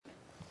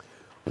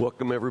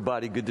Welcome,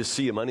 everybody. Good to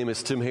see you. My name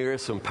is Tim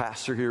Harris. I'm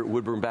pastor here at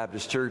Woodburn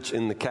Baptist Church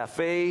in the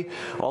cafe.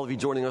 All of you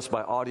joining us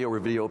by audio or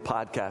video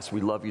podcast,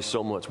 we love you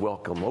so much.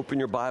 Welcome. Open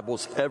your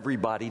Bibles,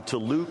 everybody, to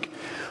Luke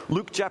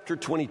chapter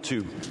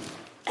 22.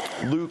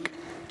 Luke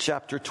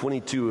chapter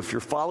 22. If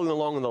you're following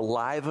along in the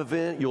live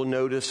event, you'll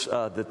notice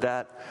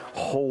that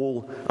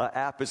whole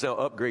app is now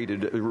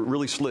upgraded,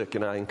 really slick,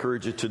 and I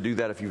encourage you to do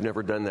that if you've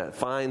never done that.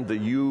 Find the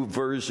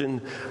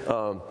YouVersion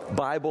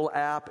Bible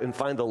app and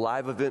find the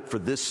live event for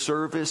this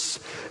service,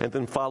 and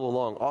then follow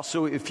along.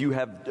 Also, if you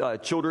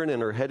have children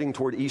and are heading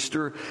toward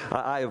Easter,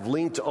 I have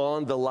linked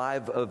on the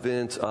live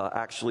event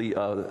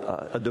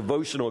a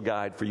devotional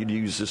guide for you to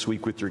use this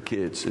week with your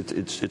kids.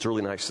 It's a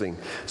really nice thing.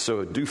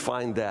 So do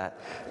find that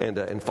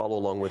and follow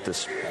along with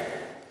us.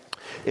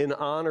 In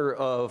honor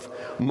of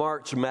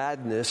March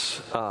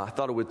Madness, I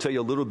thought I would tell you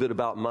a little bit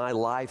about my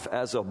life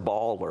as a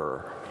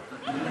baller.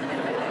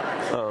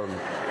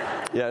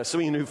 Some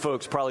of you new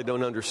folks probably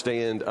don't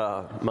understand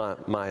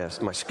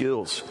my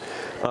skills.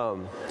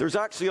 There's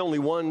actually only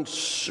one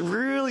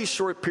really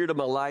short period of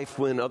my life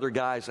when other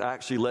guys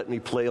actually let me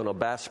play on a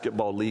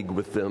basketball league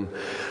with them.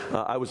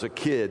 I was a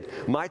kid.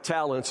 My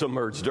talents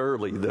emerged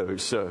early, though.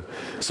 So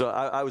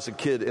I was a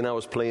kid and I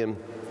was playing.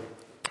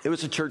 It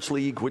was a church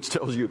league, which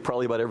tells you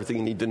probably about everything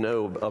you need to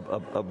know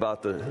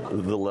about the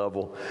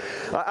level.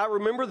 I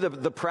remember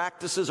the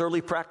practices,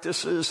 early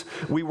practices.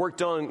 We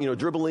worked on,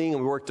 dribbling,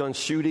 and we worked on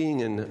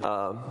shooting, and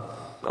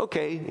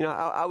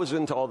I was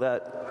into all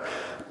that.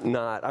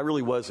 I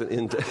really wasn't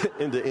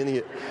into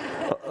any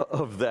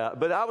of that,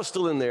 but I was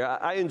still in there.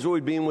 I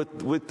enjoyed being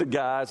with the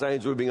guys. I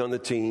enjoyed being on the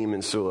team,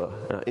 and so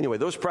anyway,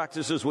 those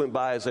practices went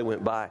by as they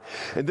went by.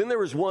 And then there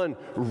was one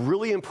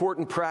really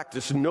important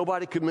practice.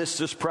 Nobody could miss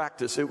this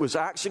practice. It was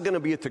actually going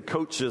to be at the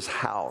coach's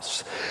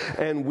house,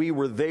 and we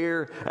were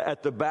there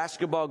at the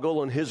basketball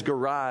goal in his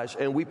garage,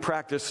 and we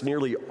practiced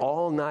nearly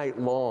all night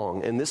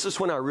long. And this is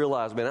when I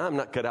realized, man, I'm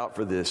not cut out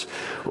for this.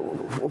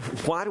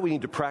 Why do we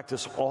need to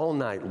practice all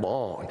night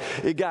long?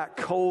 It got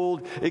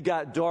cold, it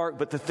got dark,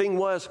 but the thing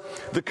was,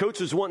 the coach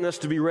was wanting us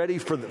to be ready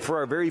for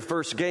our very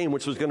first game,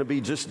 which was going to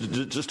be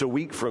just a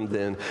week from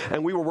then,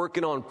 and we were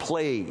working on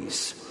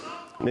plays.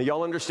 Now,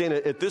 y'all understand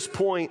it. At this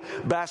point,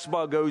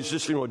 basketball goes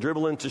just,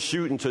 dribbling to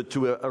shooting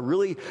to a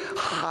really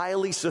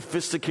highly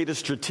sophisticated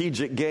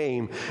strategic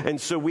game.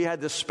 And so we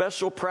had this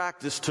special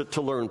practice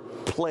to learn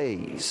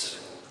plays.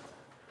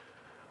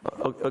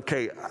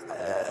 Okay,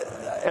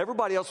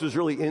 everybody else was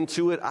really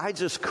into it. I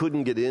just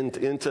couldn't get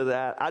into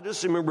that. I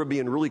just remember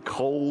being really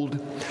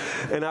cold,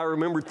 and I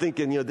remember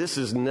thinking, this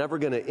is never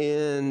going to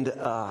end.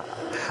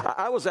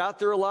 I was out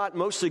there a lot,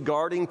 mostly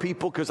guarding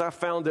people, because I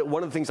found that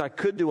one of the things I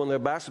could do on the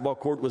basketball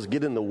court was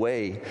get in the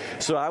way.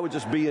 So I would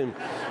just be in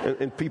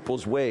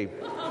people's way.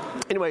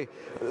 Anyway,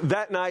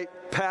 that night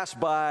passed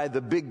by.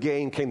 The big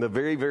game came, the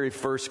very, very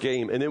first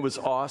game, and it was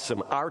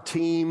awesome. Our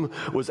team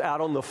was out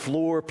on the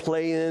floor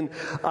playing.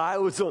 I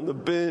was on the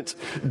bench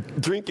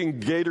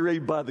drinking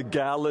Gatorade by the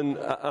gallon.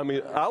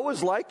 I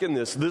was liking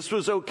this. This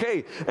was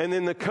okay. And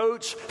then the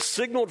coach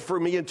signaled for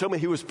me and told me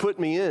he was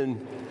putting me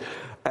in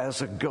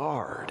as a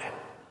guard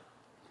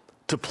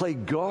to play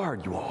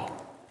guard, you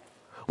all.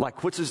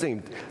 Like, what's his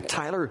name?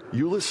 Tyler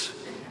Ulis?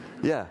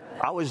 Yeah,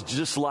 I was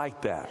just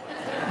like that.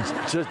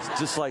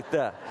 Just like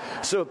that.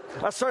 So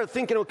I started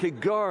thinking, okay,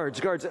 guards.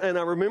 And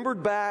I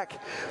remembered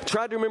back,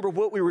 tried to remember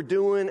what we were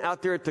doing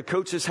out there at the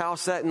coach's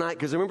house that night,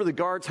 because I remember the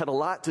guards had a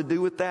lot to do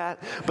with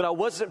that, but I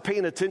wasn't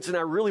paying attention.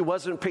 I really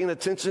wasn't paying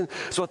attention.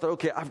 So I thought,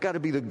 okay, I've got to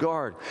be the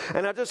guard.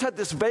 And I just had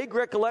this vague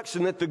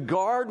recollection that the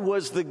guard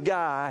was the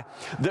guy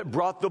that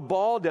brought the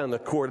ball down the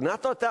court. And I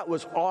thought that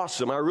was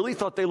awesome. I really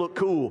thought they looked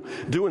cool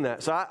doing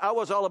that. So I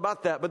was all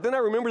about that. But then I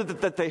remembered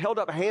that they held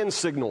up hand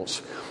signals.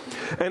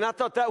 And I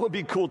thought that would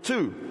be cool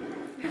too.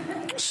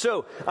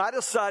 So I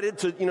decided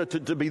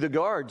to be the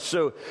guard.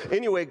 So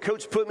anyway,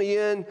 coach put me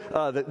in.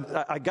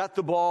 I got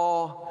the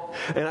ball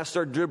and I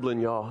started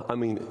dribbling, y'all.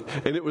 And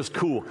it was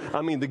cool.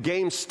 The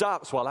game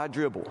stops while I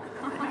dribble.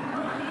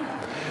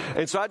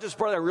 And so I just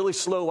brought that really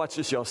slow. Watch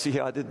this, y'all. See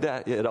how I did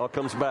that? Yeah, it all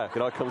comes back.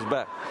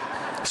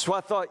 So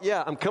I thought,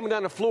 I'm coming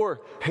down the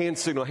floor. Hand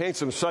signal.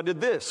 So I did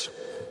this.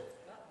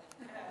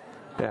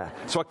 Yeah.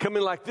 So I come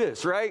in like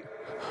this, right?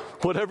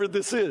 Whatever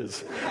this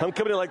is. I'm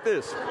coming in like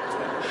this.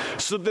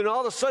 So then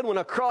all of a sudden when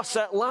I cross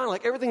that line,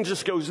 like everything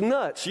just goes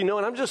nuts, and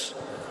I'm just,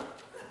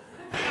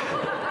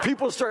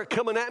 people start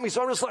coming at me,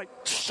 so I'm just like,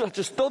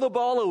 just throw the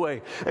ball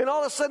away. And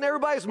all of a sudden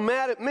everybody's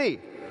mad at me.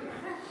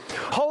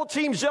 Whole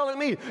team's yelling at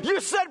me, you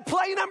said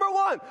play number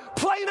one.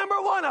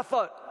 I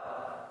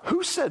thought,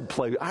 who said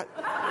play? And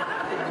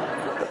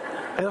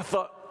I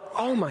thought,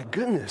 oh my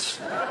goodness.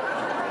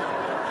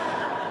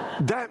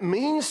 That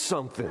means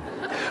something.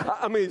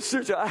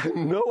 Seriously, I had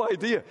no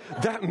idea.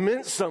 That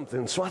meant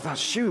something. So I thought,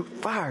 shoot,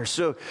 fire.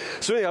 So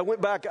anyway, I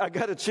went back. I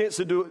got a chance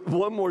to do it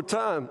one more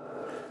time.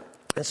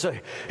 And so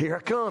here I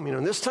come,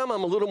 and this time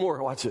I'm a little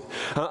more, watch it.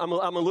 I'm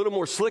a little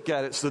more slick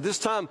at it. So this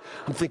time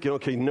I'm thinking,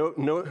 okay,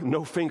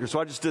 no fingers. So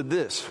I just did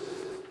this.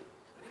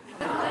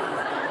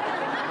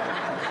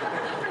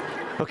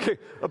 Okay,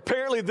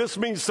 apparently this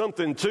means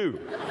something too.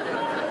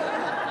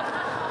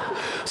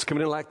 It's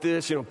coming in like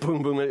this,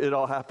 boom, boom, it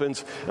all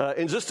happens.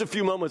 In just a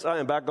few moments, I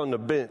am back on the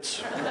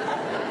bench.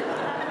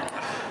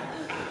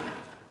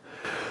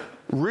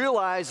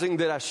 Realizing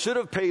that I should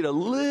have paid a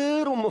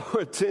little more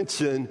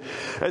attention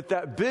at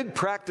that big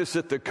practice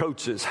at the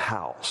coach's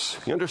house.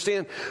 You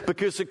understand?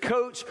 Because the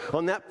coach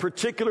on that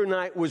particular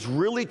night was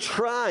really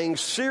trying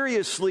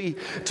seriously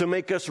to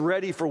make us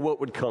ready for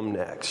what would come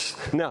next.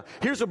 Now,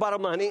 here's the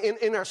bottom line.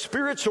 In our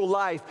spiritual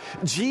life,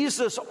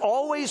 Jesus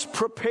always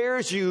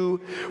prepares you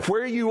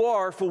where you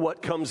are for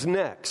what comes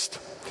next.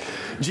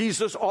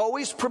 Jesus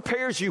always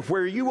prepares you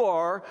where you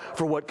are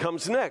for what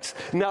comes next.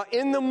 Now,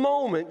 in the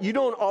moment, you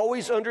don't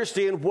always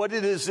understand what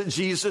it is that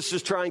Jesus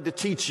is trying to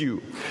teach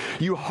you.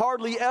 You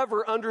hardly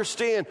ever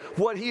understand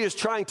what he is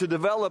trying to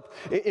develop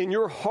in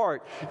your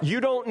heart.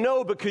 You don't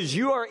know because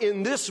you are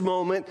in this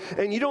moment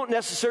and you don't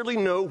necessarily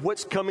know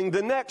what's coming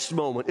the next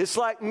moment. It's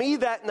like me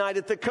that night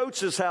at the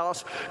coach's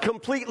house,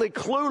 completely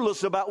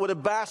clueless about what a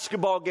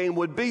basketball game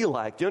would be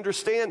like. You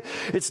understand?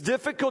 It's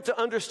difficult to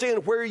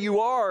understand where you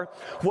are,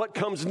 what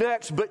comes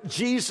next, but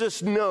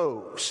Jesus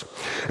knows.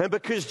 And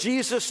because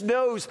Jesus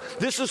knows,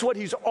 this is what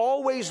he's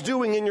always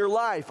doing in your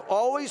life,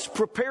 always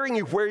preparing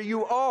you where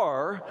you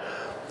are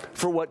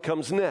for what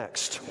comes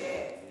next.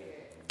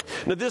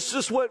 Now, this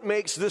is what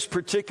makes this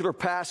particular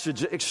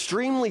passage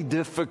extremely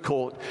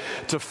difficult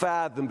to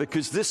fathom,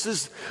 because this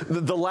is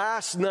the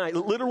last night,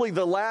 literally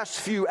the last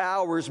few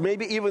hours,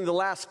 maybe even the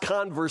last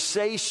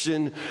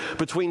conversation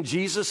between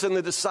Jesus and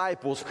the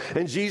disciples.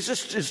 And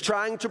Jesus is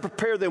trying to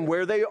prepare them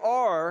where they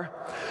are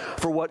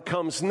for what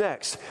comes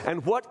next.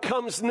 And what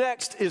comes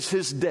next is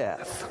his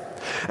death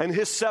and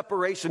his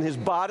separation, his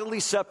bodily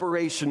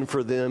separation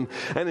for them.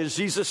 And as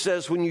Jesus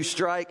says, when you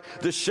strike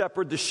the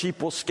shepherd, the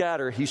sheep will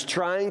scatter. He's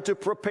trying to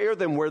prepare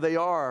them where they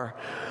are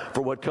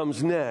for what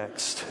comes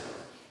next.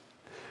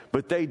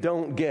 But they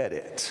don't get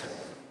it.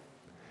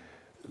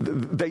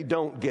 They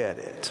don't get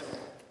it.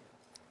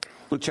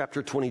 Luke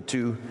chapter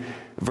 22,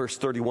 verse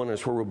 31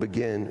 is where we'll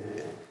begin.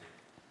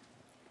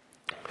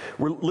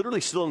 We're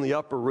literally still in the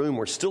upper room.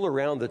 We're still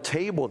around the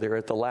table there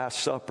at the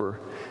Last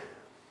Supper.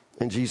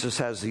 And Jesus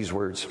has these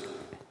words.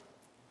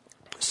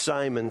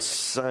 Simon,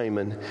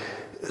 Simon,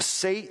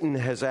 Satan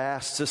has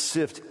asked to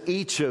sift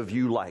each of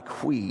you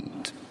like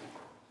wheat.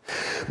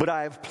 But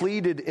I have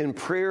pleaded in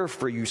prayer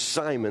for you,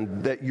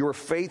 Simon, that your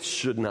faith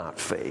should not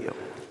fail.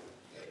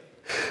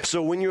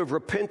 So when you have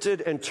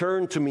repented and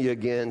turned to me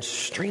again,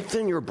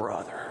 strengthen your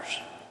brothers.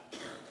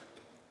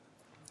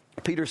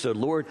 Peter said,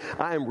 Lord,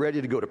 I am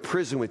ready to go to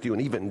prison with you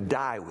and even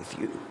die with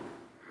you.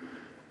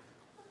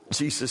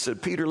 Jesus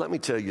said, Peter, let me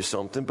tell you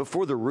something.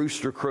 Before the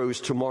rooster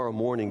crows tomorrow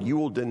morning, you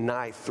will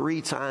deny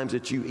 3 times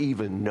that you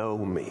even know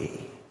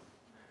me.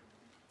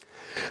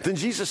 Then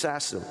Jesus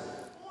asked him,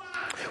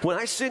 when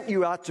I sent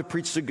you out to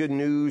preach the good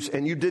news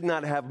and you did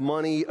not have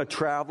money, a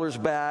traveler's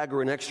bag,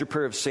 or an extra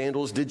pair of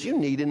sandals, did you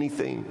need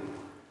anything?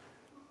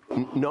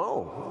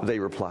 No, they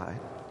replied.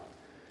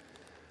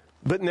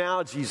 But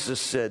now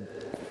Jesus said,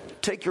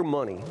 take your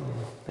money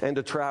and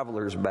a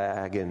traveler's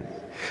bag, and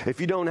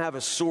if you don't have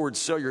a sword,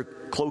 sell your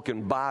cloak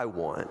and buy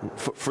one.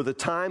 For the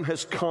time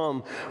has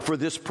come for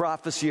this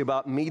prophecy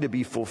about me to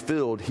be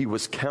fulfilled. He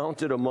was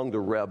counted among the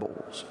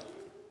rebels.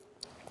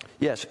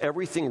 Yes,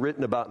 everything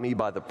written about me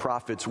by the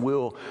prophets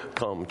will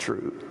come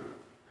true.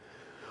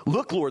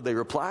 Look, Lord, they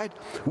replied,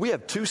 we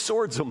have 2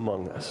 swords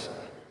among us.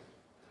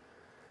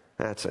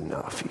 That's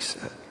enough, he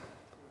said.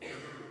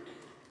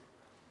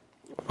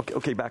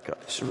 Okay, back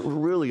up. It's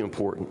really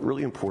important,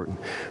 really important.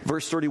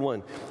 Verse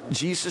 31,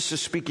 Jesus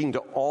is speaking to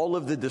all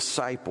of the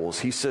disciples.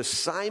 He says,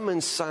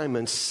 Simon,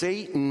 Simon,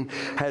 Satan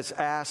has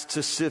asked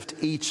to sift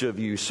each of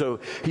you. So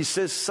he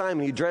says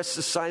Simon, he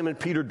addresses Simon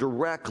Peter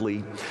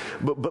directly,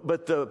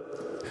 but the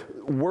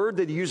word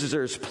that he uses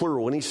there is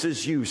plural. When he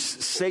says you,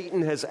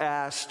 Satan has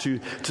asked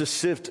to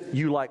sift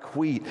you like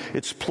wheat.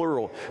 It's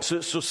plural. So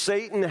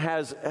Satan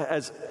has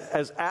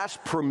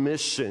asked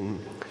permission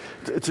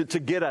to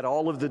get at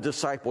all of the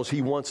disciples.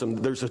 He wants them.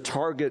 There's a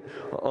target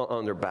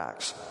on their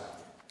backs.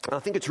 I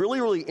think it's really,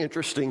 really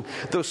interesting,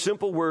 those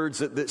simple words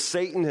that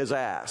Satan has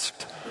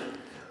asked.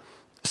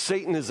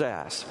 Satan has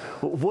asked.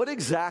 What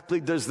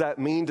exactly does that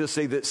mean to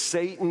say that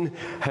Satan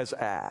has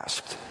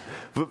asked?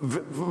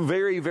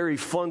 Very, very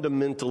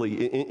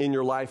fundamentally in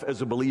your life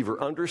as a believer,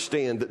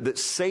 understand that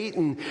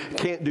Satan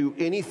can't do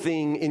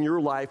anything in your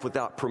life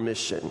without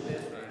permission.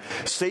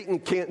 Satan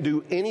can't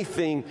do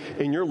anything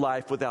in your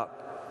life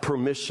without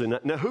permission.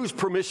 Now, whose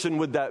permission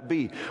would that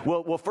be?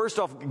 Well, first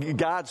off,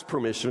 God's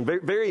permission. Very,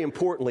 very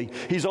importantly,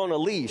 he's on a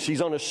leash.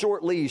 He's on a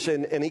short leash,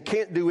 and he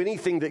can't do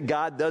anything that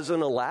God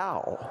doesn't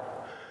allow.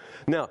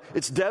 Now,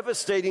 it's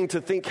devastating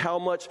to think how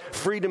much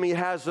freedom he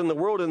has in the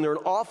world, and there are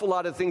an awful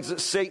lot of things that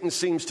Satan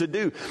seems to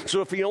do.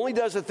 So if he only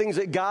does the things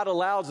that God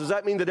allows, does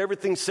that mean that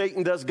everything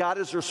Satan does, God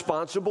is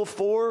responsible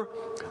for?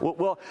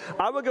 Well,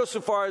 I would go so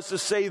far as to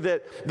say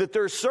that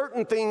there are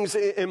certain things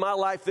in my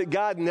life that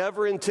God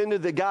never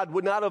intended, that God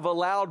would not have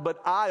allowed, but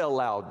I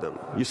allowed them.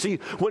 You see,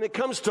 when it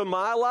comes to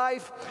my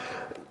life,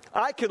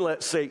 I can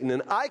let Satan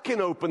in. I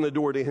can open the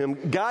door to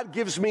him. God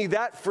gives me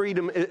that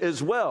freedom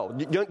as well.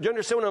 Do you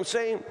understand what I'm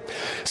saying?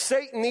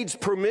 Satan needs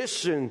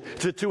permission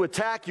to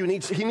attack you.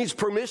 He needs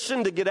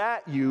permission to get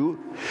at you.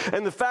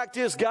 And the fact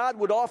is, God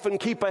would often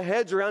keep a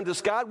hedge around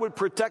us. God would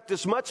protect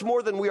us much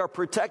more than we are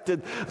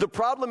protected. The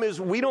problem is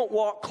we don't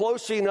walk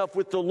closely enough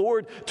with the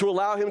Lord to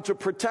allow him to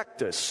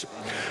protect us.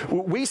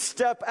 We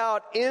step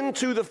out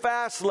into the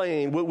fast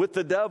lane with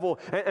the devil,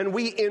 and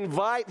we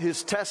invite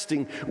his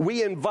testing.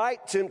 We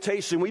invite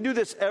temptation. We do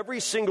this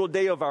every single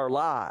day of our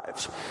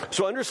lives.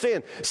 So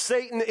understand,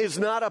 Satan is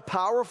not a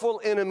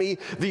powerful enemy.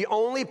 The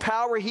only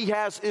power he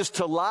has is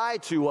to lie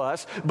to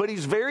us, but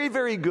he's very,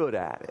 very good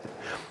at it.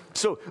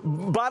 So,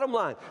 bottom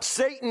line,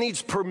 Satan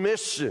needs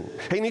permission.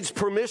 He needs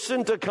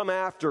permission to come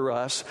after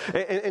us.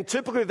 And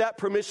typically that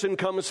permission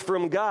comes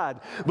from God.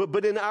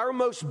 But in our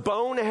most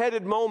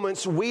boneheaded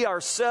moments, we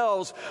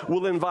ourselves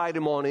will invite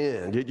him on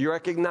in. Did you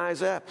recognize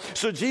that?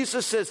 So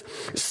Jesus says,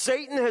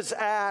 Satan has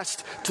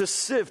asked to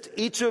sift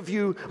each of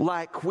you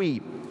like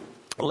wheat.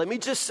 Let me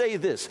just say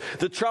this.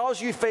 The trials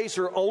you face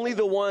are only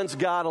the ones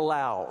God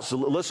allows. So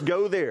let's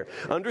go there.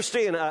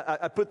 Understand,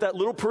 I put that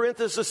little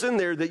parenthesis in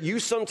there that you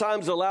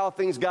sometimes allow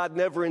things God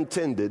never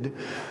intended.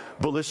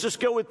 But let's just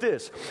go with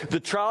this. The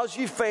trials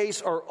you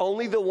face are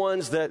only the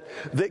ones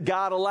that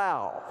God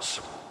allows.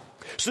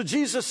 So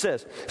Jesus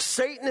says,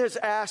 Satan has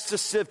asked to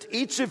sift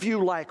each of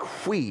you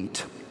like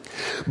wheat.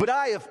 But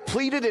I have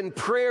pleaded in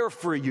prayer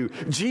for you.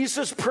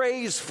 Jesus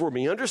prays for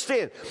me.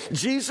 Understand,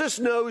 Jesus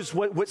knows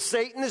what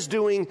Satan is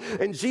doing,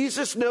 and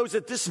Jesus knows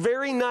that this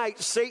very night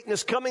Satan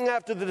is coming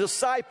after the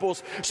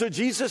disciples. So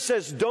Jesus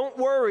says, don't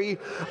worry,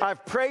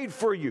 I've prayed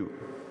for you.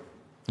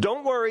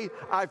 Don't worry,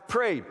 I've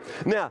prayed.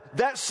 Now,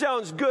 that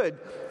sounds good.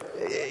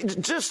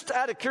 Just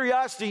out of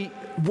curiosity,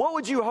 what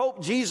would you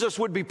hope Jesus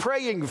would be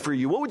praying for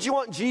you? What would you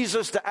want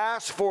Jesus to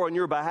ask for on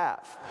your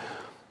behalf?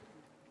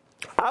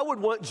 I would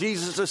want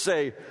Jesus to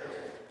say,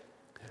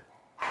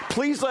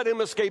 please let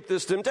him escape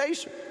this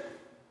temptation.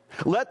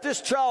 Let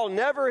this trial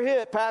never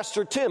hit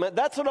Pastor Tim.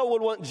 That's what I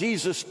would want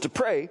Jesus to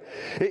pray.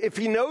 If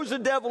he knows the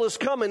devil is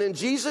coming and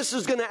Jesus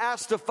is going to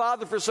ask the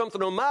Father for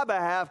something on my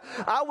behalf,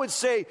 I would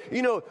say,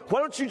 why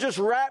don't you just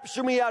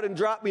rapture me out and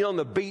drop me on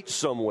the beach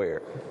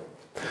somewhere?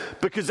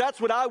 Because that's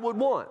what I would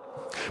want.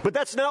 But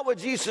that's not what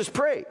Jesus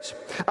prays.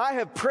 I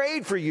have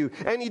prayed for you.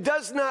 And he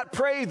does not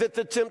pray that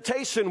the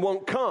temptation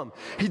won't come.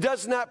 He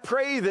does not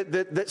pray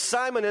that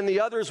Simon and the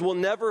others will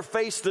never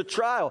face the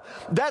trial.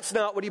 That's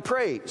not what he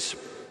prays.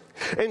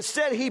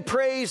 Instead, he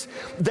prays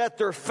that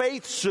their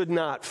faith should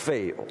not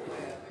fail.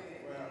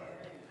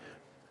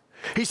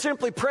 He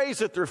simply prays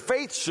that their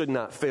faith should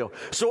not fail.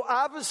 So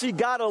obviously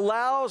God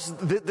allows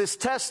this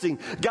testing.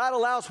 God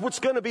allows what's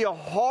going to be a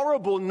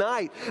horrible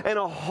night and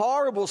a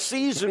horrible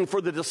season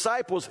for the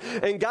disciples.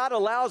 And God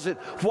allows it.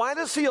 Why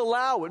does he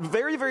allow it?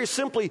 Very, very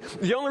simply,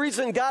 the only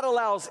reason God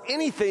allows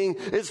anything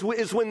is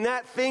when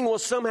that thing will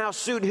somehow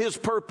suit his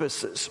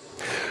purposes.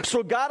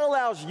 So God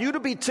allows you to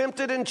be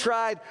tempted and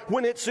tried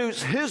when it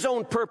suits his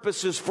own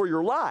purposes for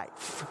your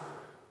life.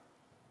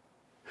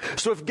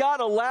 So if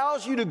God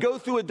allows you to go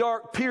through a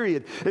dark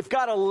period, if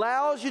God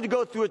allows you to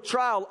go through a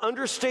trial,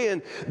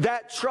 understand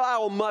that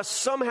trial must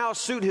somehow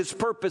suit his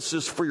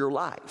purposes for your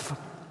life.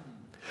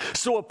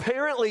 So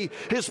apparently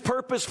his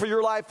purpose for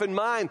your life and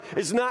mine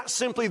is not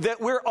simply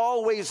that we're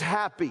always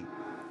happy.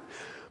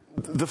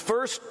 The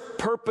first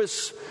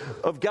purpose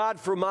of God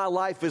for my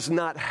life is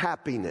not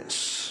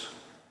happiness.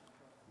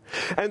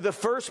 And the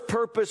first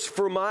purpose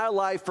for my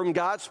life from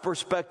God's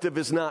perspective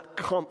is not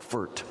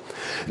comfort.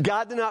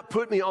 God did not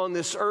put me on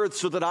this earth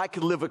so that I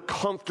could live a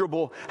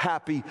comfortable,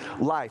 happy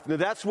life. Now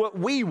that's what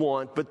we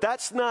want, but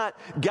that's not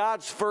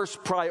God's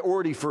first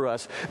priority for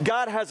us.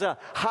 God has a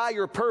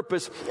higher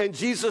purpose, and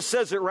Jesus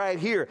says it right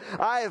here.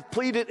 I have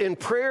pleaded in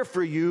prayer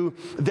for you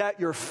that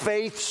your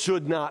faith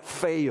should not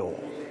fail.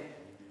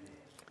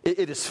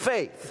 It is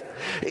faith.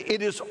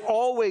 It is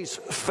always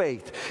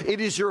faith. It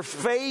is your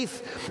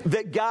faith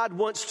that God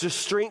wants to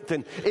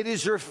strengthen. It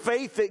is your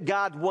faith that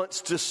God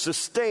wants to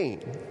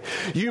sustain.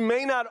 You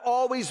may not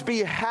always be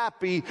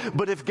happy,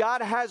 but if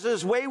God has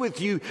his way with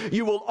you,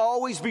 you will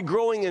always be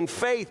growing in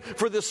faith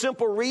for the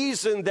simple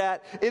reason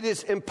that it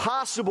is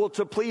impossible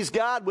to please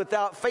God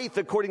without faith,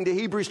 according to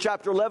Hebrews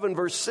chapter 11,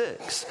 verse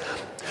 6.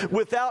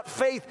 Without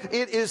faith,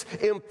 it is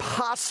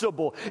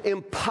impossible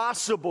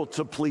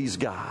to please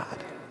God.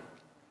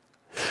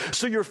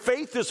 So your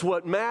faith is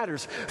what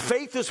matters.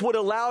 Faith is what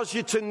allows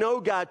you to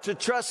know God, to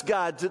trust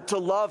God, to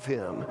love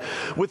him.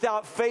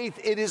 Without faith,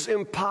 it is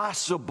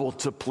impossible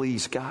to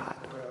please God.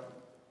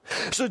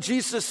 So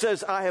Jesus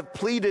says, I have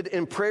pleaded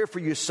in prayer for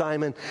you,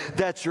 Simon,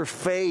 that your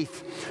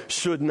faith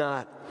should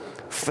not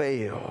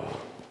fail.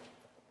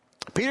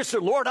 Peter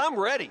said, Lord, I'm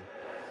ready.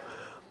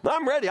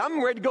 I'm ready.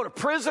 I'm ready to go to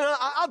prison.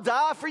 I'll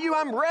die for you.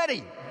 I'm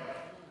ready.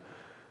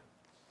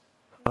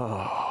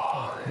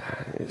 Oh,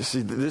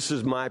 see, this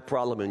is my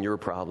problem and your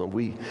problem.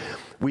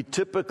 We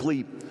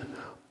typically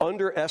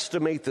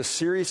underestimate the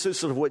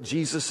seriousness of what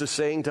Jesus is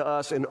saying to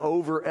us and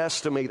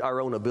overestimate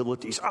our own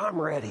abilities. I'm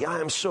ready.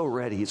 I am so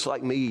ready. It's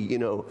like me,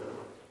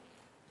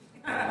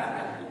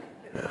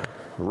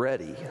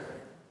 Ready.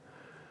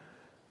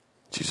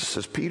 Jesus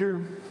says, Peter,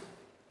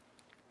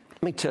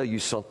 let me tell you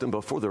something.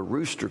 Before the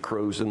rooster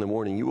crows in the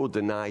morning, you will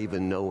deny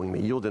even knowing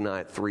me. You'll deny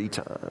it 3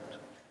 times.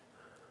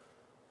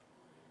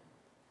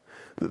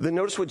 Then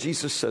notice what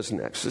Jesus says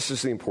next. This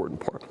is the important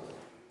part.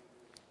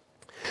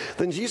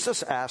 Then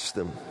Jesus asked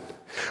them,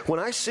 when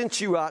I sent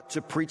you out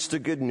to preach the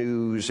good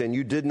news and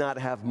you did not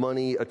have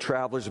money, a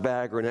traveler's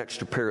bag, or an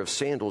extra pair of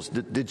sandals,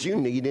 did you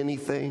need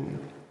anything?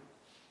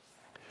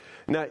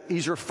 Now,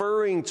 he's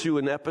referring to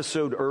an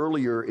episode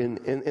earlier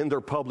in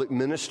their public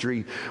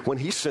ministry when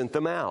he sent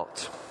them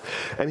out.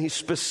 And he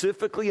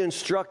specifically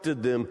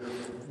instructed them,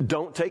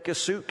 don't take a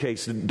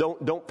suitcase,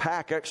 don't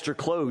pack extra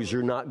clothes,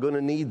 you're not going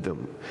to need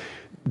them.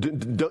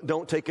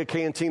 Don't take a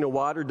canteen of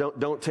water.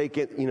 Don't take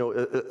it,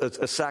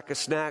 a sack of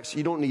snacks.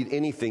 You don't need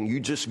anything. You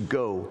just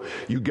go.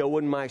 You go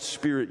in my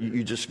spirit.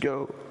 You just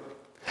go.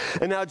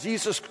 And now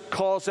Jesus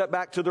calls that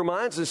back to their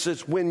minds and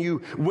says, when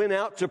you went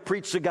out to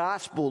preach the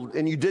gospel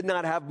and you did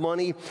not have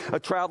money, a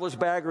traveler's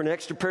bag, or an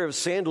extra pair of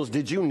sandals,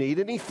 did you need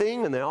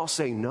anything? And they all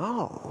say,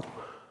 no.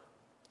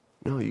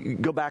 No, you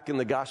go back in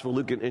the Gospel of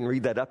Luke and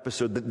read that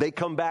episode. They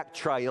come back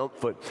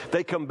triumphant.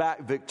 They come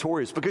back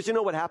victorious. Because you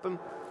know what happened?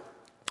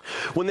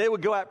 When they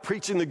would go out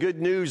preaching the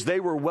good news, they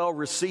were well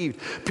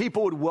received.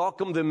 People would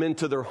welcome them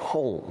into their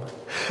home.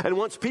 And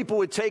once people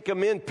would take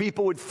them in,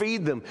 people would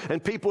feed them.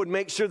 And people would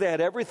make sure they had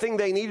everything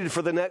they needed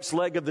for the next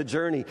leg of the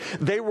journey.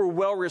 They were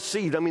well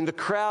received. I mean, the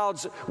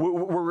crowds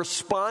were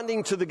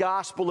responding to the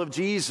gospel of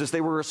Jesus.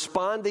 They were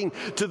responding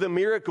to the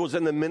miracles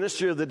and the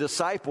ministry of the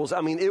disciples.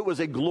 I mean, it was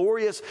a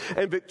glorious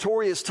and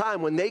victorious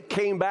time. When they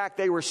came back,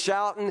 they were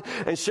shouting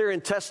and sharing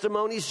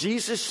testimonies.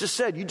 Jesus just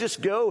said, you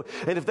just go.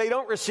 And if they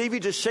don't receive you,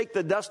 just shake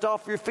the dust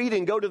off your feet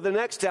and go to the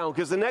next town,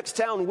 because the next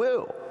town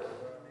will.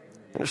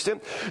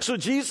 Understand? So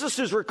Jesus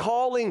is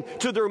recalling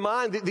to their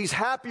mind that these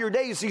happier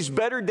days, these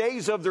better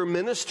days of their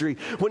ministry,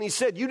 when he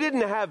said, you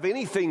didn't have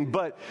anything,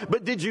 but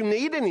did you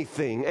need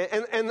anything?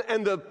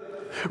 And the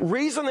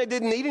reason they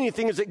didn't need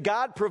anything is that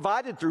God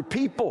provided through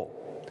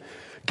people.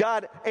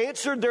 God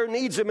answered their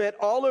needs and met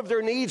all of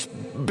their needs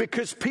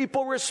because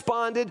people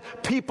responded,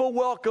 people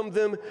welcomed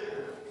them,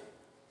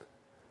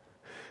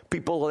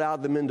 people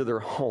allowed them into their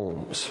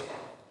homes.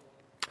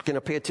 Okay, now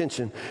pay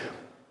attention.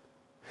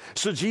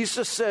 So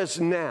Jesus says,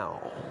 now,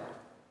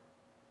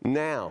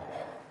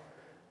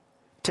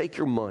 take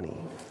your money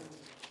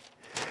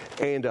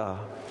and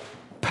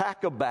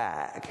pack a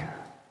bag.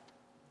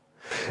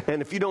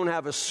 And if you don't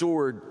have a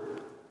sword,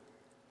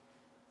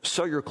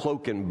 sell your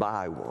cloak and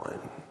buy one.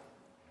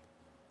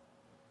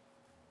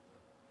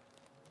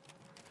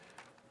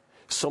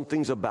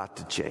 Something's about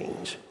to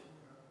change.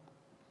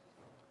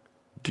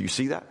 Do you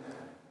see that?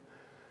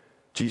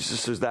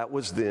 Jesus says that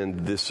was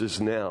then, this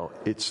is now.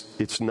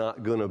 It's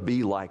not going to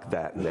be like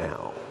that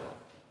now.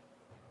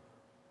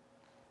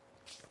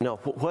 Now,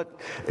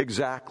 what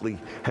exactly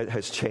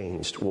has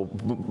changed? Well,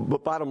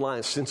 bottom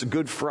line, since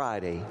Good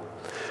Friday,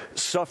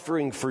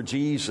 suffering for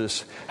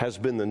Jesus has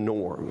been the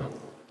norm.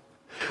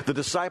 The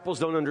disciples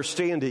don't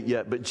understand it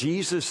yet, but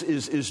Jesus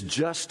is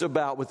just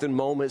about within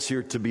moments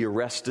here to be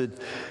arrested.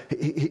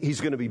 He's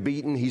going to be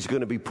beaten. He's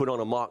going to be put on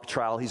a mock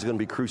trial. He's going to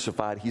be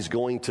crucified. He's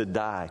going to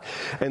die.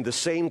 And the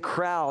same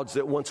crowds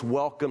that once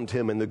welcomed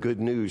him in the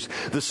good news,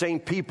 the same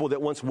people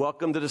that once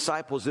welcomed the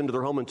disciples into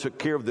their home and took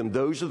care of them,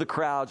 those are the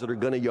crowds that are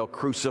going to yell,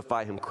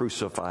 crucify him,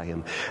 crucify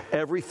him.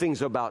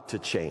 Everything's about to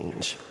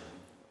change.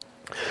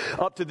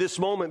 Up to this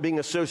moment, being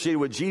associated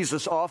with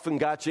Jesus often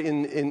got you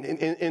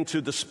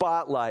into the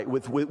spotlight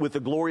with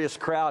the glorious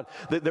crowd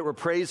that were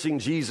praising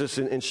Jesus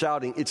and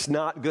shouting. It's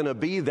not going to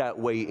be that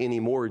way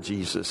anymore,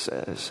 Jesus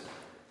says.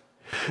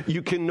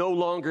 You can no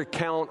longer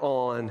count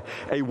on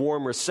a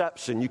warm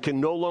reception. You can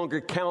no longer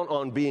count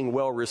on being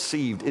well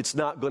received. It's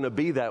not going to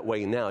be that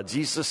way now.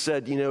 Jesus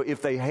said,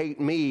 if they hate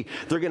me,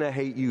 they're going to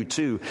hate you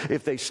too.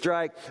 If they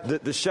strike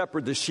the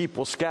shepherd, the sheep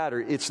will scatter.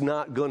 It's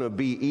not going to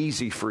be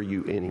easy for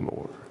you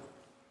anymore.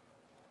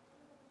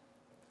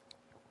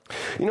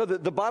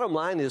 The bottom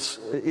line is,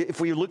 if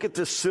we look at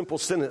this simple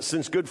sentence,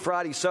 since Good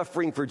Friday,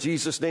 suffering for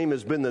Jesus' name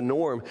has been the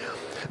norm,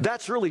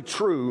 that's really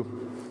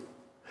true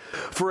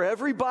for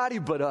everybody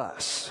but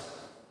us.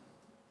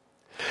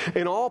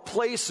 In all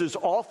places,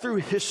 all through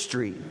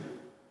history,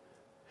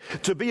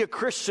 to be a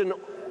Christian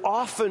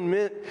often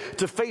meant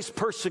to face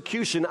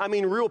persecution. I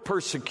mean, real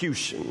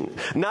persecution.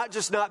 Not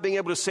just not being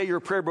able to say your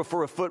prayer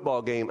before a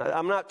football game.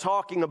 I'm not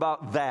talking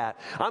about that.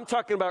 I'm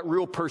talking about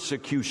real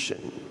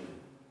persecution.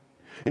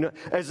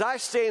 As I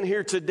stand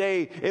here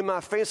today in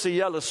my fancy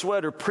yellow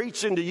sweater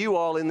preaching to you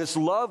all in this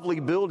lovely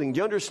building, do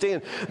you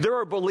understand? There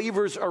are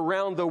believers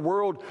around the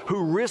world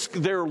who risk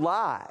their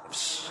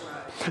lives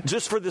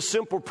just for the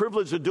simple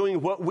privilege of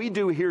doing what we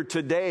do here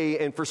today.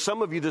 And for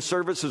some of you, the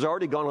service has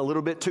already gone a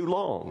little bit too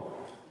long.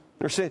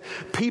 Understand?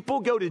 People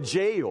go to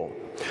jail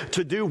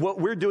to do what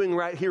we're doing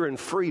right here in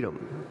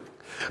freedom.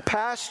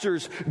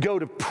 Pastors go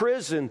to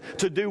prison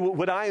to do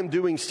what I am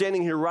doing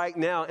standing here right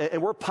now,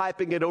 and we're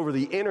piping it over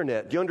the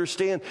internet. Do you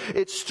understand?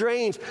 It's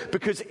strange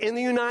because in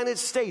the United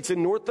States,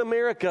 in North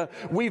America,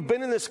 we've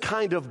been in this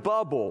kind of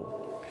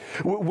bubble.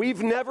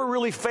 We've never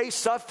really faced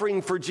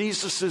suffering for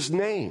Jesus'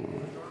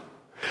 name.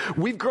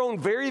 We've grown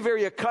very,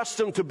 very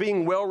accustomed to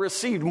being well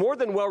received. More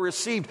than well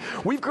received,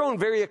 we've grown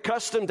very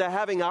accustomed to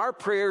having our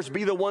prayers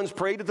be the ones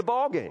prayed at the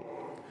ball game.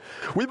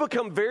 We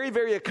become very,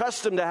 very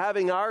accustomed to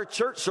having our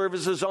church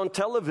services on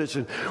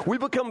television. We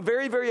become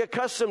very, very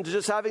accustomed to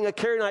just having a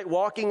care night,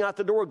 walking out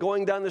the door,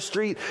 going down the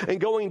street, and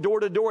going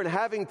door to door, and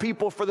having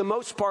people, for the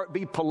most part,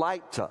 be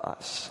polite to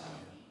us.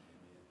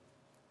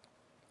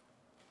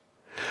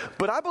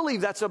 But I believe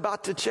that's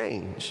about to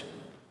change.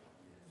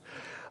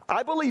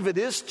 I believe it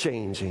is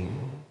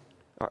changing.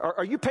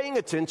 Are you paying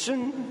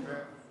attention?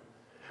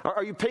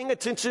 Are you paying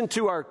attention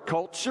to our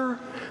culture?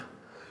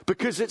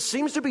 Because it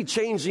seems to be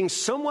changing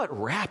somewhat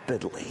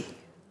rapidly.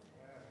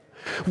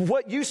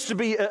 What used to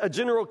be a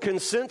general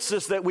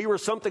consensus that we were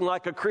something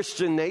like a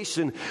Christian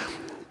nation,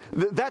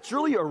 that's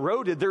really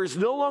eroded. There is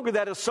no longer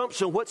that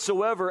assumption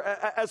whatsoever.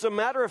 As a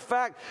matter of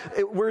fact,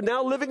 we're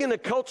now living in a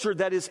culture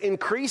that is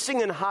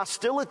increasing in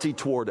hostility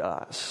toward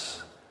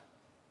us.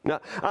 Now,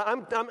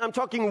 I'm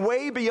talking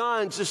way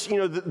beyond just,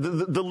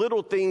 the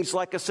little things,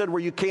 like I said,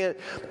 where you can't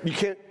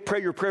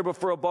pray your prayer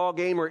before a ball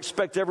game or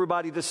expect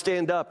everybody to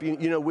stand up,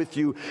 with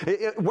you.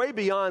 Way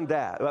beyond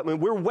that. I mean,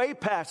 we're way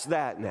past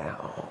that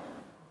now.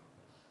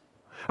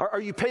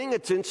 Are you paying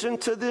attention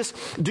to this?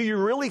 Do you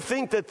really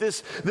think that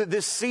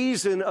this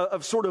season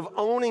of sort of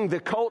owning the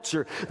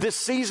culture, this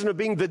season of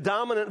being the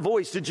dominant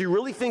voice, did you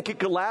really think it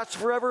could last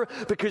forever?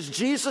 Because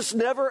Jesus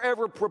never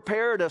ever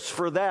prepared us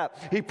for that.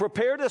 He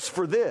prepared us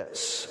for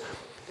this.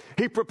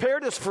 He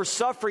prepared us for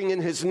suffering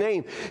in His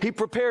name. He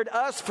prepared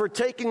us for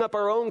taking up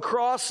our own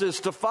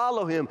crosses to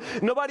follow Him.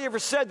 Nobody ever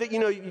said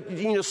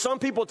that, some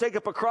people take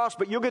up a cross,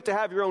 but you'll get to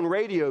have your own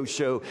radio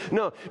show.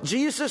 No,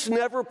 Jesus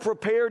never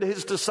prepared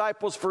His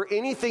disciples for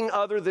anything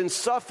other than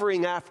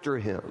suffering after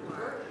Him.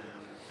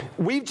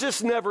 We've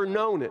just never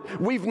known it.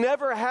 We've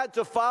never had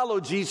to follow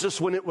Jesus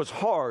when it was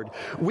hard.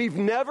 We've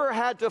never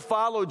had to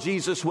follow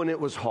Jesus when it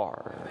was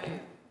hard.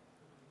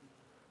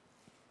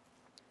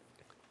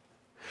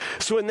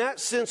 So in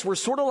that sense, we're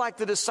sort of like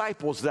the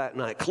disciples that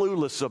night,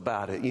 clueless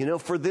about it.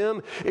 For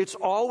them, it's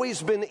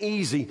always been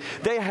easy.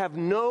 They have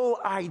no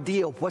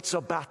idea what's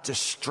about to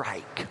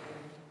strike.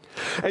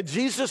 And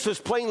Jesus has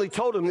plainly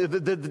told them,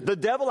 the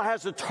devil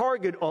has a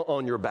target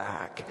on your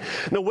back.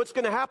 Now, what's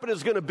going to happen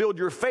is going to build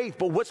your faith,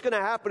 but what's going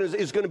to happen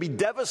is going to be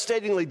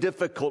devastatingly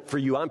difficult for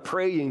you. I'm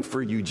praying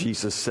for you,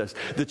 Jesus says,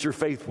 that your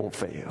faith won't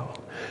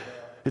fail.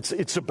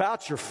 It's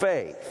about your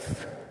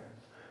faith.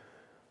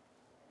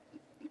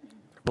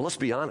 But let's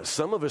be honest,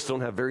 some of us don't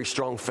have very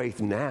strong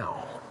faith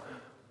now.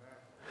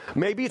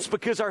 Maybe it's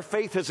because our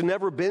faith has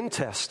never been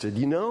tested,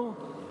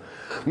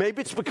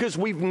 Maybe it's because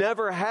we've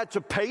never had to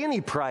pay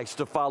any price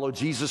to follow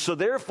Jesus, so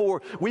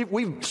therefore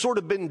we've sort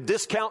of been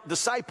discount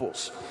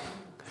disciples.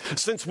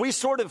 Since we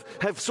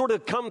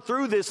have come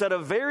through this at a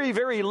very,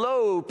 very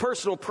low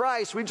personal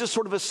price, we just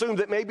sort of assumed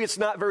that maybe it's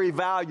not very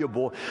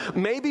valuable.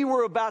 Maybe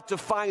we're about to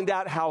find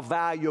out how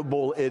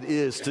valuable it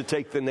is to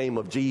take the name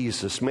of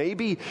Jesus.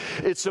 Maybe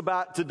it's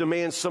about to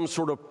demand some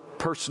sort of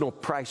personal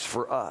price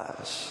for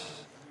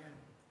us.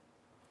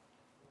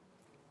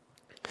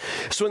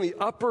 So in the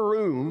upper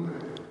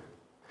room,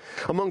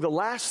 among the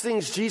last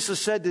things Jesus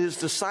said to His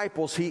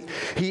disciples,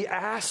 He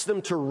asked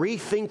them to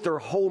rethink their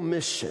whole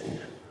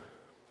mission.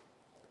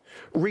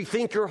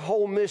 Rethink your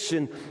whole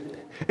mission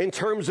in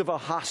terms of a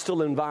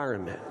hostile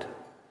environment.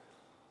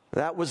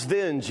 That was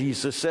then,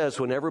 Jesus says,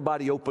 when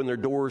everybody opened their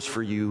doors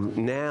for you.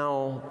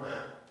 Now,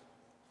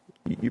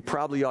 you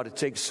probably ought to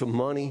take some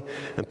money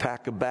and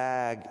pack a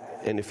bag,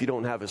 and if you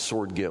don't have a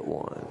sword, get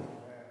one.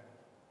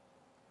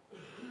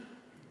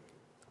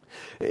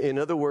 In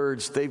other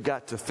words, they've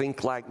got to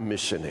think like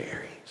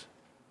missionaries.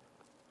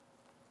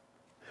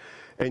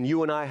 And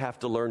you and I have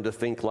to learn to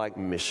think like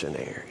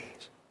missionaries.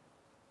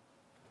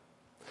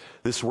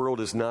 This world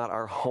is not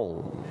our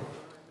home.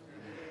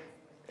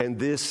 And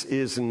this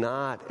is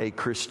not a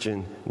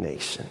Christian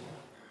nation.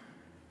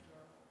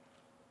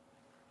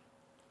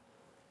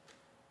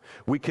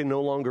 We can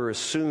no longer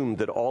assume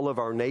that all of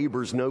our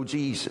neighbors know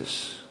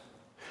Jesus.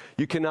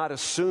 You cannot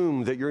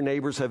assume that your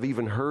neighbors have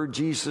even heard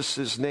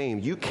Jesus' name.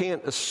 You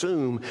can't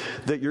assume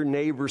that your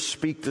neighbors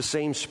speak the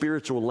same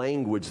spiritual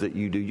language that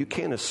you do. You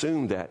can't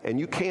assume that. And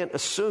you can't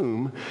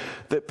assume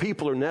that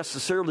people are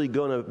necessarily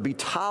going to be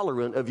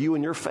tolerant of you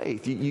and your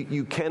faith.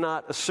 You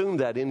cannot assume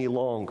that any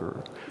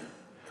longer.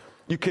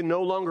 You can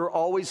no longer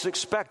always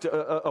expect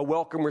a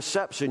welcome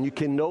reception. You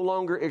can no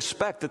longer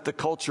expect that the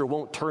culture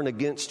won't turn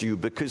against you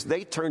because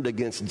they turned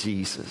against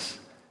Jesus.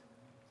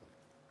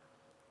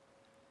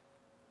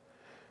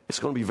 It's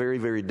going to be very,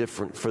 very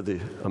different for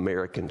the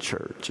American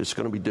church. It's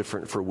going to be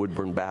different for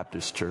Woodburn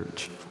Baptist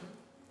Church.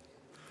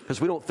 Because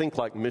we don't think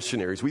like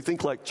missionaries. We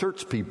think like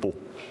church people.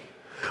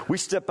 We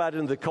step out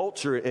into the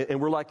culture and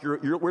we're like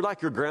we're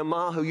like your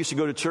grandma who used to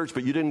go to church,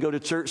 but you didn't go to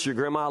church. Your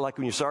grandma, like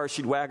when you saw her,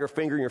 she'd wag her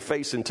finger in your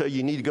face and tell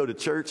you need to go to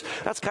church.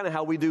 That's kind of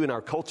how we do in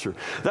our culture.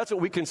 That's what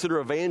we consider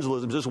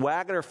evangelism, just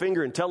wagging our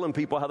finger and telling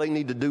people how they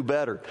need to do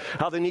better,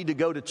 how they need to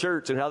go to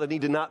church and how they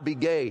need to not be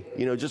gay.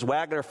 Just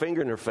wagging our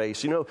finger in their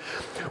face.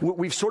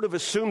 We've sort of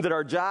assumed that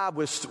our job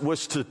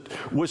was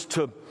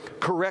to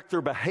correct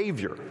their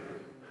behavior.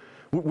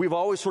 We've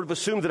always sort of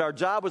assumed that our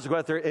job was to go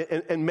out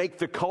there and make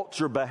the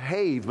culture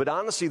behave. But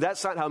honestly,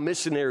 that's not how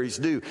missionaries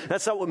do.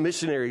 That's not what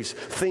missionaries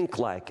think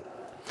like.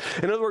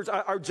 In other words,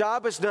 our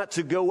job is not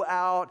to go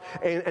out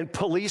and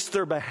police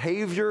their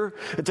behavior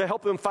and to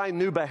help them find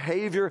new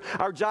behavior.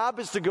 Our job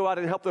is to go out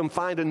and help them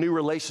find a new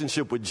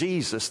relationship with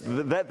Jesus.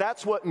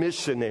 That's what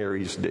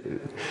missionaries do.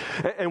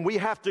 And we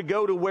have to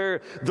go to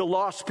where the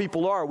lost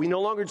people are. We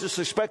no longer just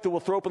expect that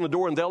we'll throw open the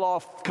door and they'll all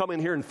come in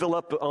here and fill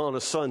up on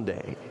a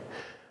Sunday.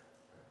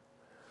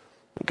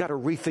 We've got to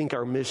rethink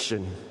our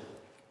mission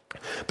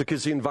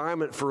because the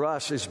environment for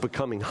us is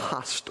becoming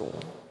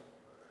hostile.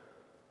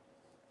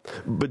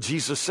 But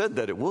Jesus said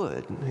that it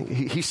would.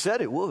 He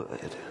said it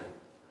would.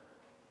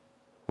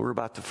 We're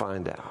about to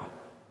find out.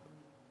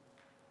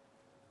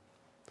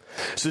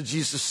 So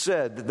Jesus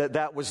said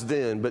that was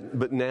then,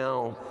 but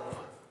now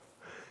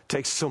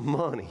take some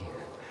money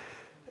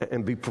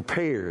and be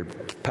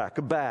prepared. Pack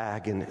a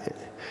bag and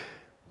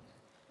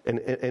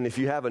if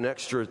you have an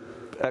extra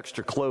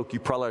cloak, you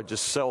probably ought to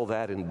just sell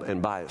that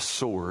and buy a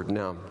sword.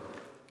 Now,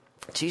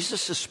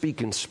 Jesus is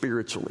speaking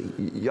spiritually.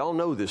 Y'all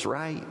know this,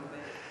 right?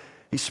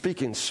 He's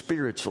speaking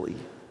spiritually.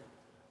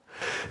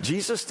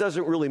 Jesus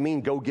doesn't really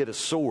mean go get a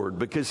sword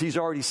because he's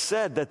already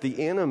said that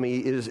the enemy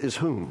is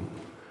whom?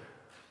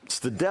 It's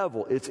the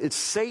devil. It's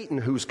Satan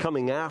who's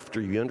coming after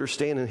you, you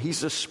understand? And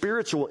he's a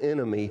spiritual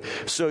enemy.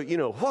 So,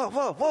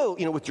 whoa,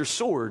 with your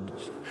sword,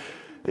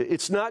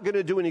 it's not going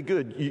to do any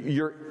good.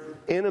 Your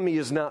enemy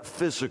is not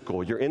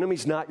physical. Your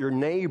enemy's not your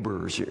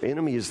neighbors. Your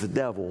enemy is the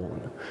devil.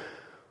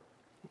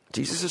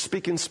 Jesus is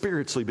speaking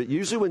spiritually, but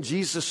usually when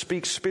Jesus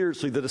speaks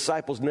spiritually, the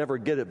disciples never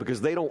get it because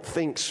they don't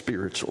think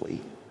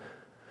spiritually.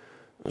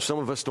 Some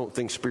of us don't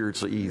think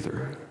spiritually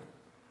either.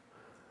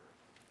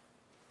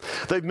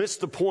 They've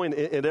missed the point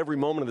at every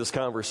moment of this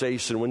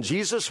conversation. When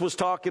Jesus was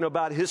talking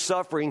about his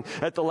suffering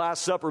at the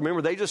Last Supper,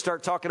 remember, they just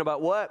start talking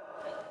about what?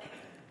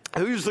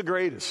 Who's the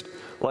greatest?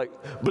 Like,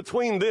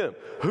 between them,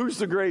 who's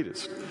the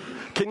greatest?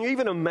 Can you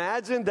even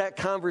imagine that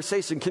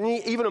conversation? Can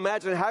you even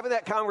imagine having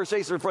that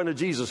conversation in front of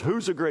Jesus?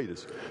 Who's the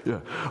greatest? Yeah,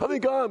 I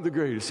think I'm the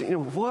greatest.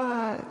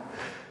 What?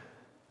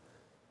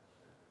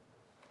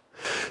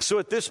 So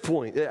at this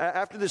point,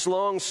 after this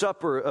long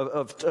supper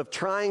of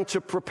trying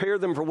to prepare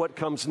them for what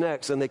comes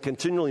next, and they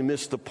continually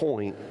miss the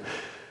point,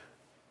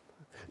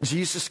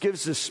 Jesus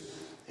gives this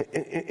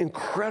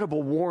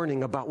incredible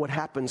warning about what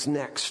happens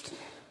next,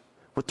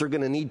 what they're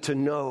going to need to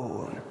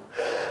know,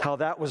 how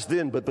that was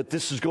then, but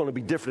this is going to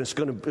be different. It's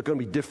going to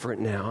be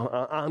different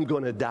now. I'm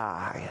going to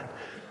die.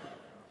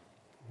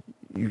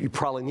 You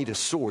probably need a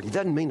sword. He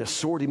doesn't mean a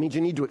sword. He means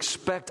you need to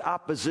expect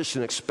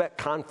opposition, expect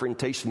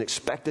confrontation,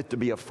 expect it to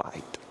be a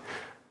fight.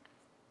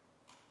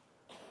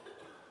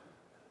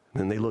 And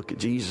then they look at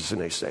Jesus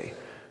and they say,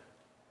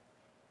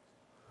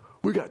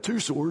 we got two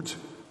swords.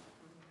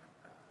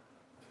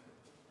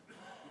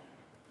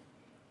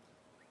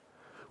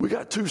 We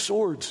got two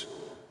swords.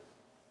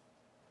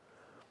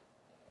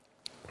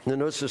 Now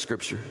notice the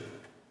scripture.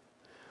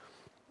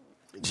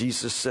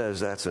 Jesus says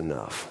that's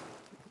enough.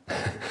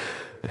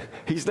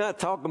 He's not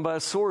talking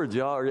about swords,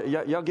 y'all.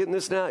 Y'all getting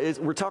this now?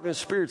 We're talking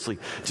spiritually.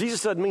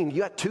 Jesus doesn't mean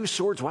you got two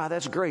swords. Wow,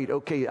 that's great.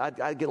 Okay,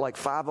 I'd get like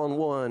 5 on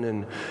one,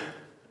 and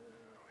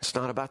it's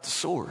not about the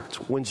swords.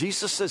 When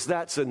Jesus says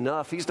that's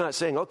enough, he's not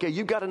saying, okay,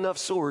 you've got enough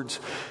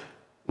swords.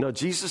 No,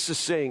 Jesus is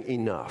saying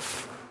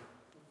enough.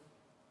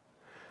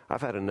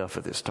 I've had enough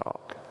of this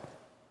talk.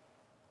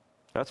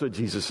 That's what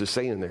Jesus is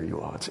saying there, you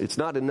all. It's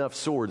not enough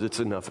swords, it's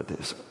enough of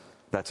this.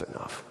 That's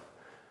enough.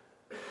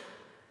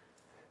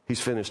 He's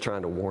finished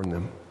trying to warn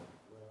them.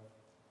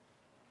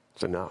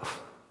 It's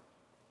enough.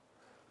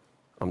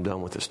 I'm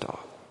done with this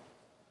talk.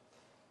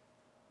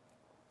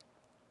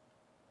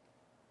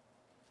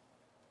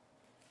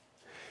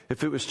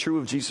 If it was true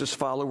of Jesus'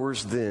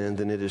 followers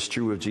then it is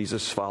true of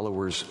Jesus'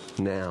 followers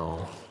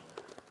now.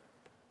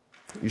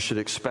 You should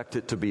expect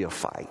it to be a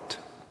fight.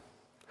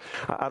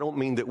 I don't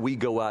mean that we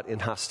go out in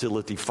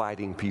hostility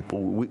fighting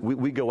people.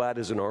 We go out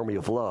as an army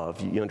of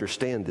love. You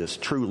understand this.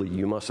 Truly,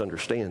 you must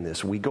understand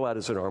this. We go out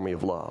as an army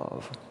of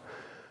love.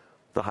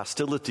 The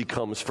hostility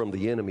comes from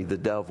the enemy, the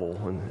devil,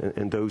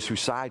 and those who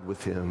side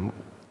with him.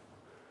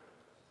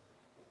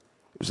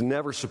 It was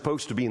never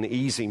supposed to be an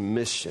easy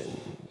mission.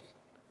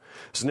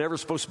 It's never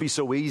supposed to be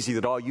so easy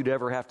that all you'd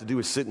ever have to do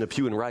is sit in a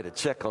pew and write a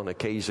check on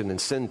occasion and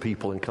send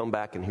people and come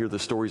back and hear the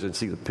stories and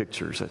see the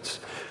pictures. That's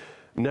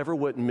never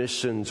what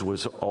missions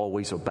was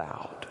always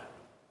about.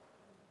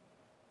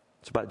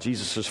 It's about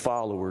Jesus'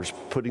 followers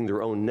putting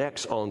their own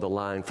necks on the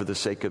line for the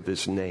sake of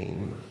his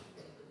name.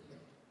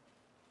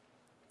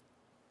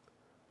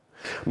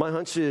 My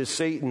hunch is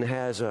Satan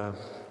has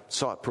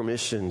sought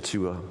permission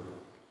to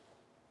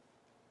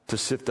to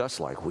sift us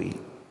like wheat.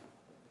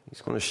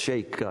 He's going to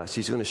shake us.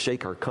 He's going to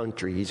shake our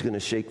country. He's going to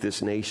shake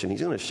this nation.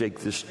 He's going to shake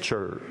this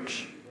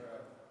church.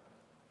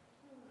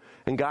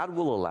 And God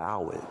will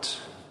allow it.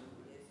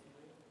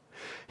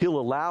 He'll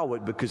allow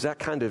it because that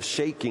kind of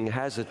shaking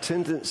has a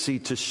tendency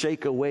to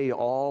shake away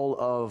all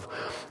of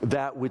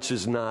that which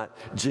is not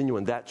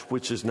genuine, that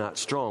which is not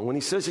strong. When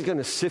he says he's going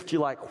to sift you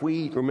like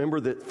wheat,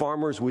 remember that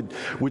farmers would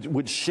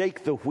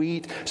shake the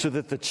wheat so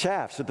that the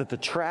chaff, so that the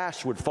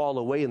trash would fall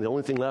away and the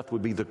only thing left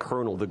would be the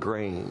kernel, the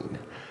grain.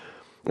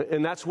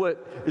 And that's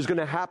what is going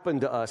to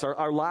happen to us.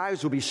 Our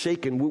lives will be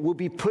shaken. We'll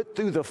be put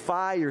through the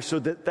fire so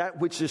that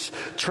which is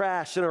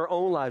trash in our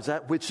own lives,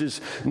 that which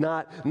is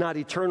not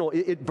eternal,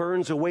 it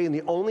burns away. And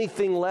the only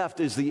thing left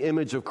is the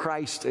image of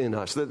Christ in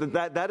us.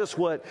 That is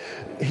what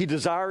he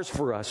desires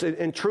for us.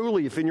 And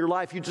truly, if in your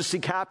life you just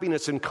seek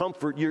happiness and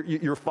comfort,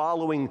 you're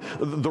following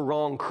the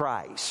wrong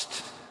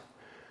Christ.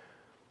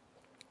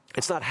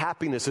 It's not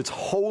happiness, it's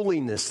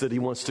holiness that he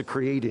wants to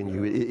create in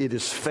you. It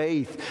is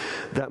faith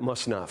that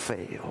must not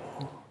fail.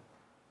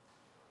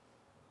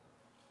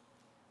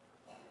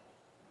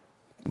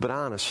 But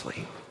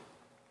honestly,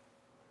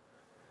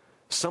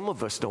 some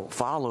of us don't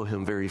follow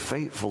him very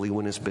faithfully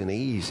when it's been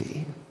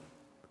easy.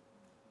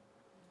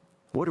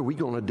 What are we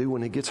going to do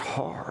when it gets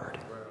hard?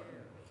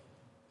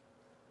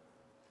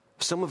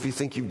 Some of you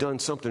think you've done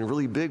something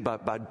really big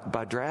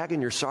by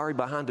dragging your sorry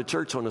behind the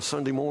church on a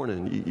Sunday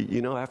morning,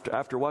 you know,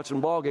 after watching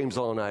ball games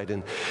all night,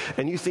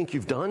 and you think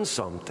you've done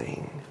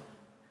something.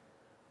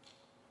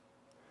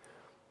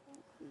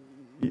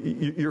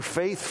 Your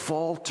faith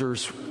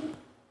falters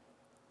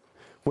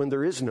when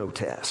there is no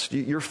test.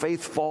 Your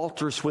faith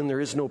falters when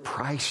there is no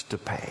price to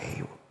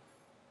pay.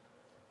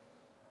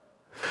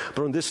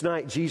 But on this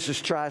night,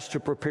 Jesus tries to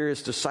prepare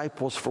his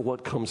disciples for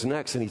what comes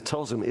next, and he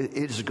tells them it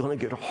is going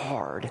to get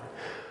hard.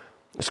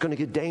 It's going to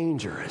get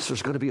dangerous.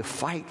 There's going to be a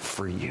fight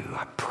for you.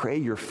 I pray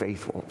your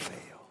faith won't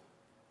fail.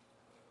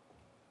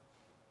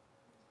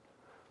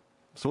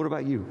 So what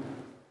about you?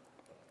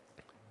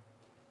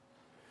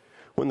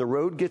 When the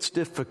road gets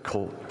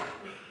difficult,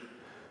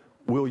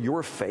 will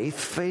your faith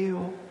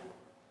fail?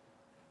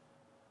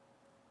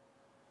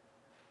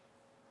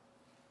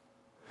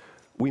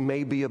 We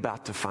may be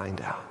about to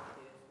find out.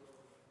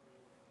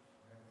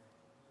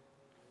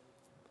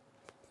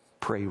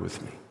 Pray with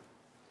me.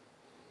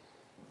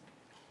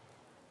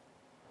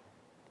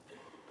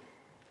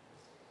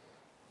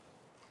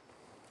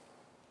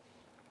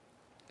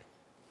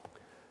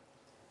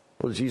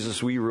 Well,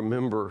 Jesus, we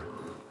remember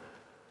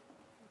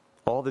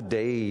all the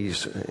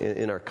days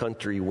in our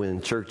country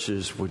when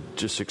churches would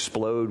just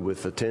explode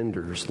with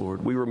attenders,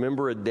 Lord. We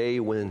remember a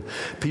day when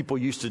people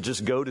used to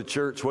just go to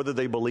church, whether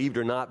they believed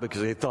or not,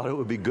 because they thought it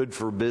would be good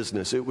for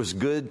business. It was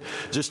good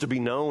just to be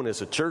known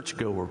as a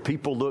churchgoer.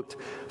 People looked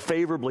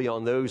favorably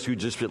on those who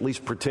just at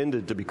least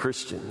pretended to be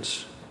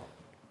Christians.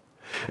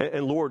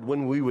 And Lord,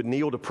 when we would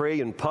kneel to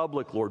pray in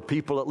public, Lord,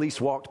 people at least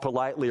walked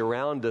politely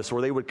around us, or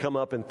they would come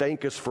up and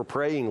thank us for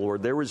praying,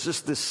 Lord. There was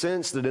just this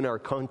sense that in our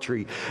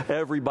country,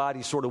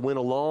 everybody sort of went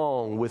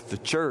along with the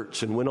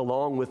church and went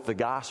along with the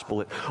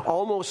gospel. It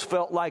almost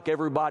felt like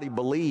everybody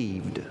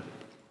believed.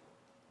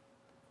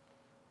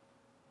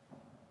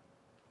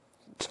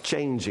 It's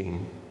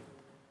changing.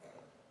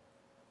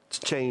 It's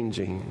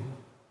changing.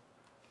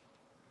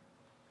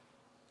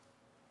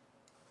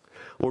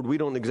 Lord, we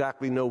don't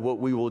exactly know what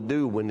we will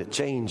do when it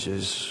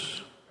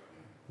changes.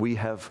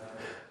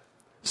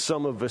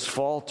 Some of us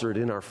faltered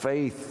in our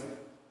faith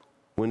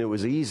when it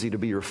was easy to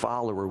be your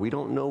follower. We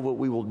don't know what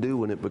we will do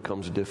when it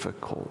becomes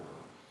difficult.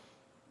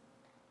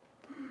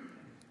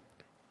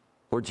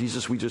 Lord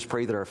Jesus, we just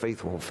pray that our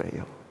faith won't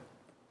fail.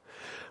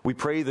 We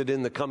pray that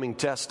in the coming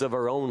test of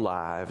our own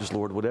lives,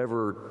 Lord,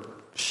 whatever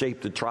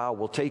shape the trial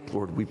will take,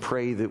 Lord, we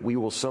pray that we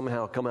will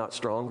somehow come out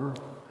stronger,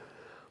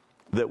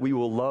 that we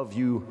will love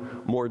you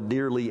more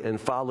dearly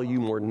and follow you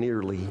more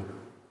nearly.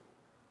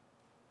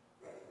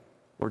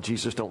 Lord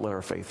Jesus, don't let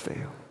our faith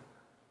fail.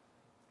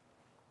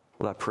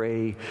 Lord, I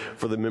pray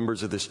for the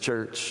members of this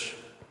church.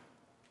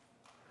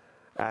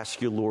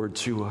 Ask you, Lord,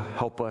 to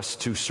help us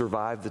to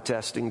survive the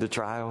testing, the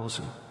trials,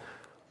 and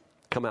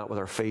come out with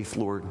our faith,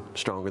 Lord,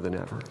 stronger than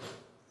ever.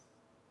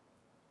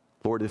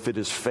 Lord, if it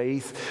is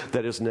faith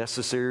that is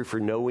necessary for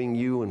knowing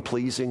you and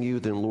pleasing you,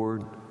 then,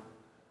 Lord,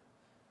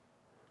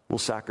 we'll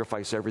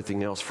sacrifice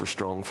everything else for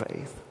strong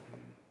faith.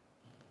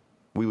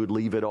 We would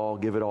leave it all,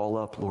 give it all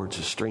up, Lord,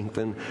 to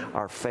strengthen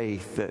our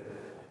faith that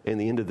in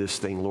the end of this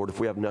thing, Lord,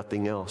 if we have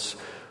nothing else,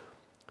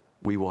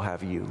 we will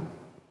have you.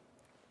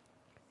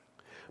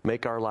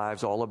 Make our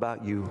lives all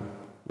about you,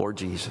 Lord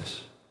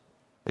Jesus,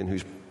 in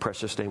whose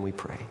precious name we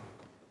pray.